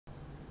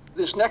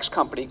This next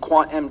company,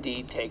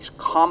 QuantMD, takes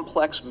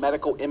complex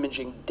medical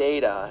imaging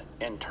data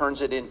and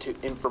turns it into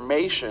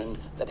information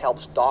that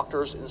helps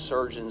doctors and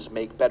surgeons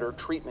make better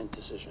treatment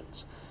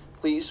decisions.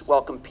 Please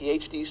welcome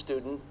PhD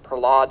student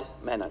Prahlad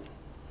Menon.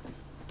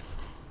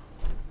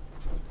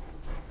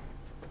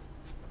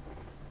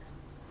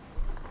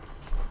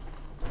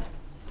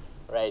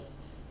 Right.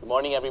 Good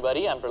morning,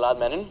 everybody. I'm Prahlad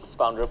Menon,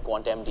 founder of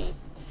QuantMD.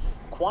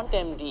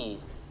 QuantMD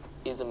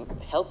is a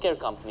healthcare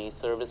company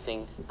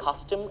servicing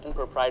custom and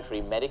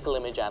proprietary medical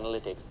image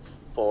analytics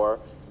for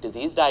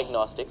disease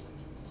diagnostics,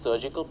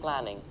 surgical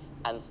planning,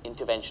 and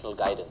interventional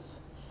guidance.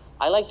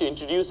 I like to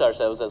introduce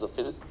ourselves as a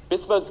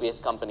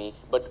Pittsburgh-based company,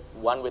 but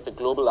one with a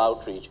global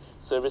outreach,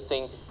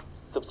 servicing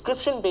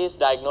subscription-based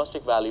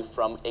diagnostic value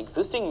from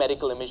existing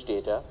medical image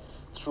data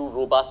through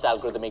robust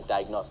algorithmic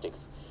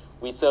diagnostics.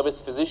 We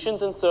service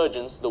physicians and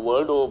surgeons the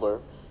world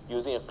over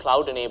using a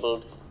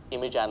cloud-enabled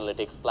image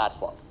analytics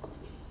platform.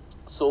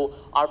 So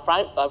our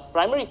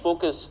primary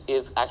focus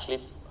is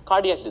actually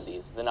cardiac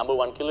disease, the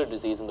 #1 killer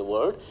disease in the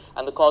world,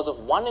 and the cause of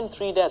 1 in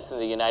 3 deaths in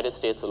the United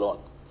States alone.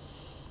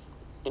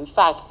 In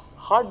fact,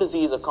 heart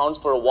disease accounts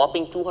for a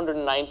whopping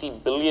 $290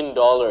 billion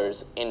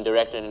in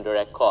direct and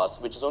indirect costs,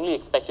 which is only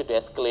expected to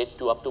escalate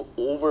to up to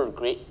over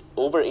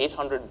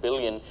 $800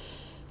 billion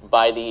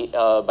by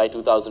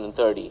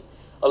 2030.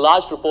 A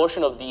large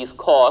proportion of these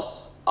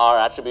costs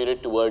are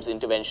attributed towards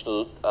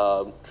interventional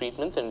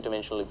treatments and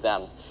interventional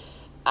exams.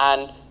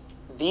 And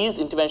these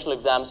interventional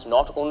exams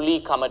not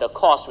only come at a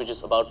cost, which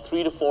is about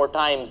 3 to 4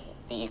 times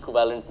the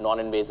equivalent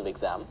non-invasive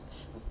exam,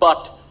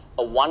 but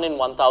a 1 in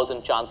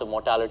 1,000 chance of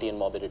mortality and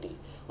morbidity.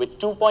 With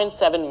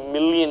 2.7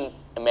 million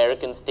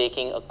Americans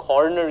taking a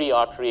coronary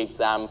artery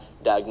exam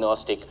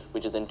diagnostic,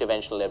 which is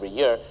interventional every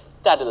year,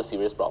 that is a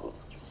serious problem.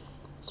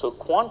 So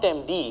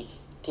QuantMD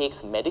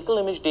takes medical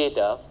image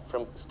data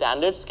from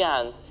standard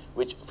scans,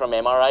 from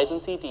MRIs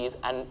and CTs,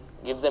 and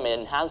gives them an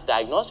enhanced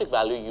diagnostic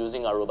value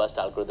using our robust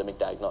algorithmic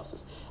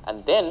diagnosis.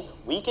 And then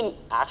we can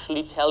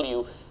actually tell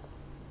you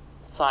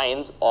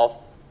signs of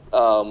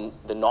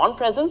the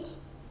non-presence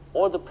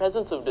or the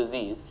presence of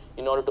disease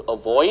in order to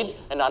avoid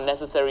an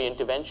unnecessary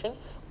intervention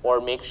or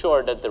make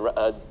sure that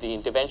the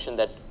intervention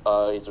that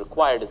is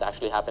required is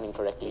actually happening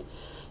correctly.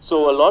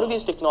 So a lot of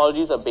these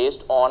technologies are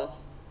based on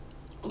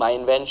my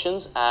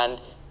inventions, and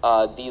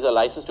these are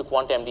licensed to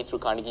QuantMD through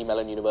Carnegie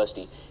Mellon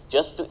University.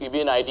 Just to give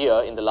you an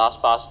idea, in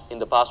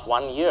the past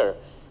 1 year,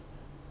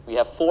 we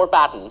have 4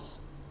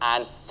 patents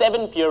and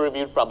 7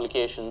 peer-reviewed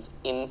publications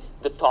in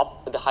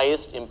the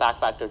highest impact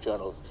factor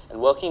journals. And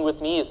working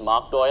with me is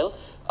Mark Doyle,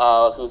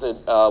 who's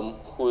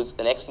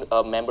an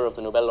ex-member of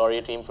the Nobel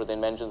laureate team for the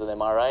inventions of the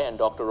MRI, and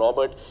Dr.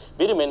 Robert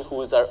Biederman,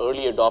 who is our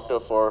early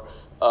adopter for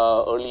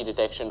early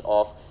detection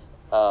of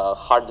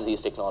heart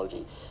disease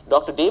technology.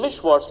 Dr. David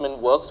Schwartzman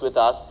works with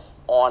us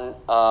on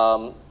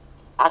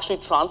actually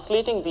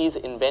translating these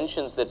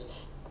inventions that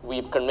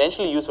we've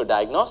conventionally used for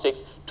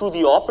diagnostics to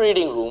the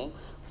operating room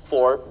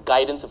for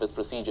guidance of his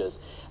procedures.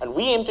 And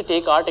we aim to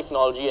take our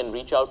technology and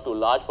reach out to a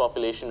large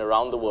population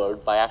around the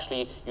world by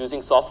actually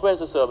using software as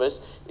a service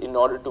in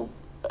order to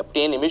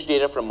obtain image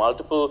data from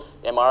multiple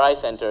MRI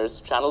centers,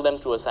 channel them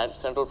to a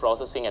central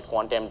processing at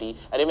QuantMD,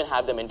 and even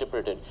have them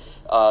interpreted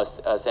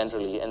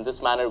centrally. In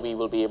this manner, we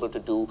will be able to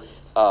do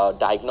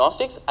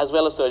diagnostics as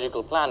well as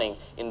surgical planning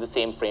in the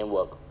same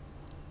framework.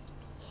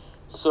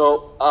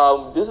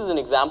 So this is an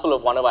example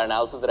of one of our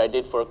analyses that I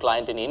did for a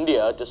client in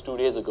India just 2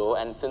 days ago,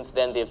 and since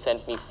then they've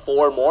sent me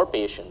 4 more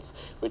patients,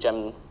 which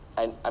I'm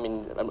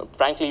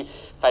frankly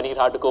finding it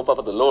hard to cope up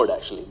with the load,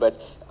 actually.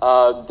 But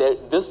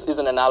this is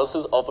an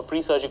analysis of a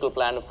pre-surgical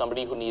plan of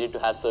somebody who needed to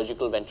have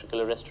surgical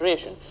ventricular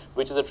restoration,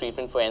 which is a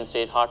treatment for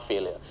end-stage heart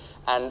failure.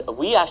 And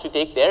we actually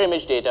take their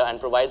image data and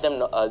provide them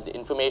the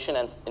information,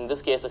 and in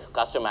this case, a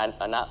custom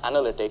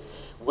analytic,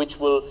 which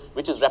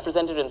is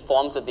represented in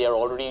forms that they are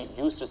already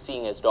used to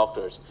seeing as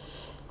doctors.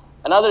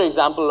 Another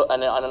example,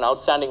 and an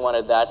outstanding one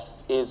at that,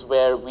 is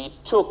where we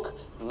took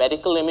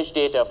medical image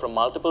data from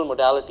multiple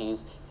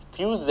modalities,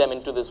 fused them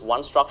into this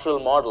one structural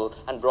model,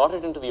 and brought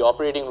it into the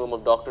operating room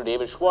of Dr.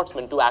 David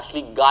Schwartzman to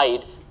actually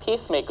guide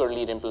pacemaker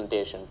lead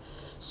implantation.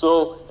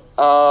 So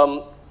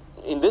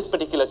in this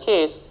particular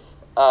case,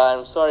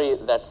 I'm sorry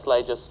that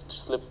slide just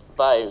slipped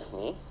by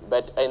me,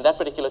 but in that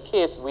particular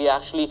case, we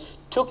actually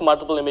took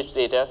multiple image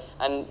data,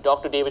 and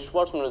Dr. David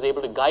Schwartzman was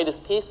able to guide his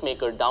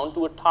pacemaker down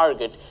to a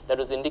target that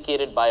was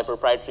indicated by a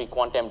proprietary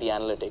QuantMD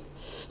analytic.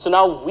 So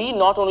now we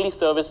not only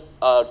service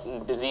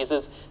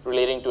diseases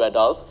relating to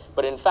adults,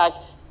 but in fact,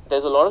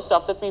 there's a lot of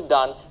stuff that we've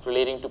done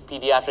relating to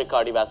pediatric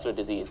cardiovascular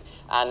disease.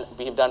 And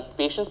we've done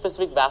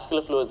patient-specific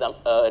vascular flow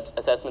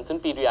assessments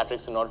in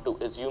pediatrics in order to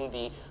assume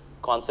the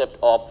concept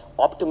of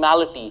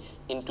optimality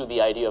into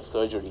the idea of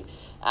surgery.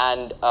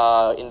 And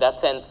in that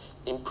sense,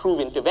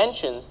 improve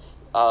interventions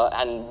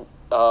and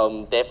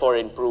therefore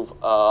improve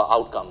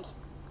outcomes.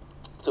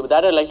 So with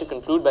that, I'd like to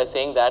conclude by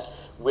saying that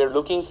we're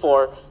looking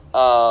for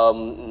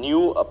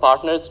new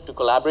partners to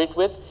collaborate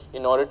with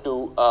in order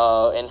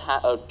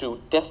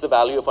to test the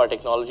value of our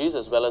technologies,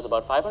 as well as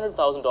about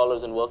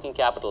 $500,000 in working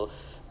capital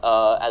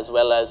as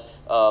well as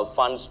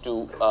funds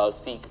to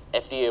seek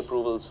FDA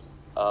approvals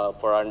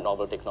for our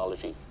novel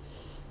technology.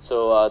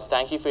 So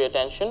thank you for your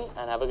attention,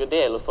 and have a good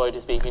day. I look forward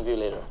to speaking with you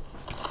later.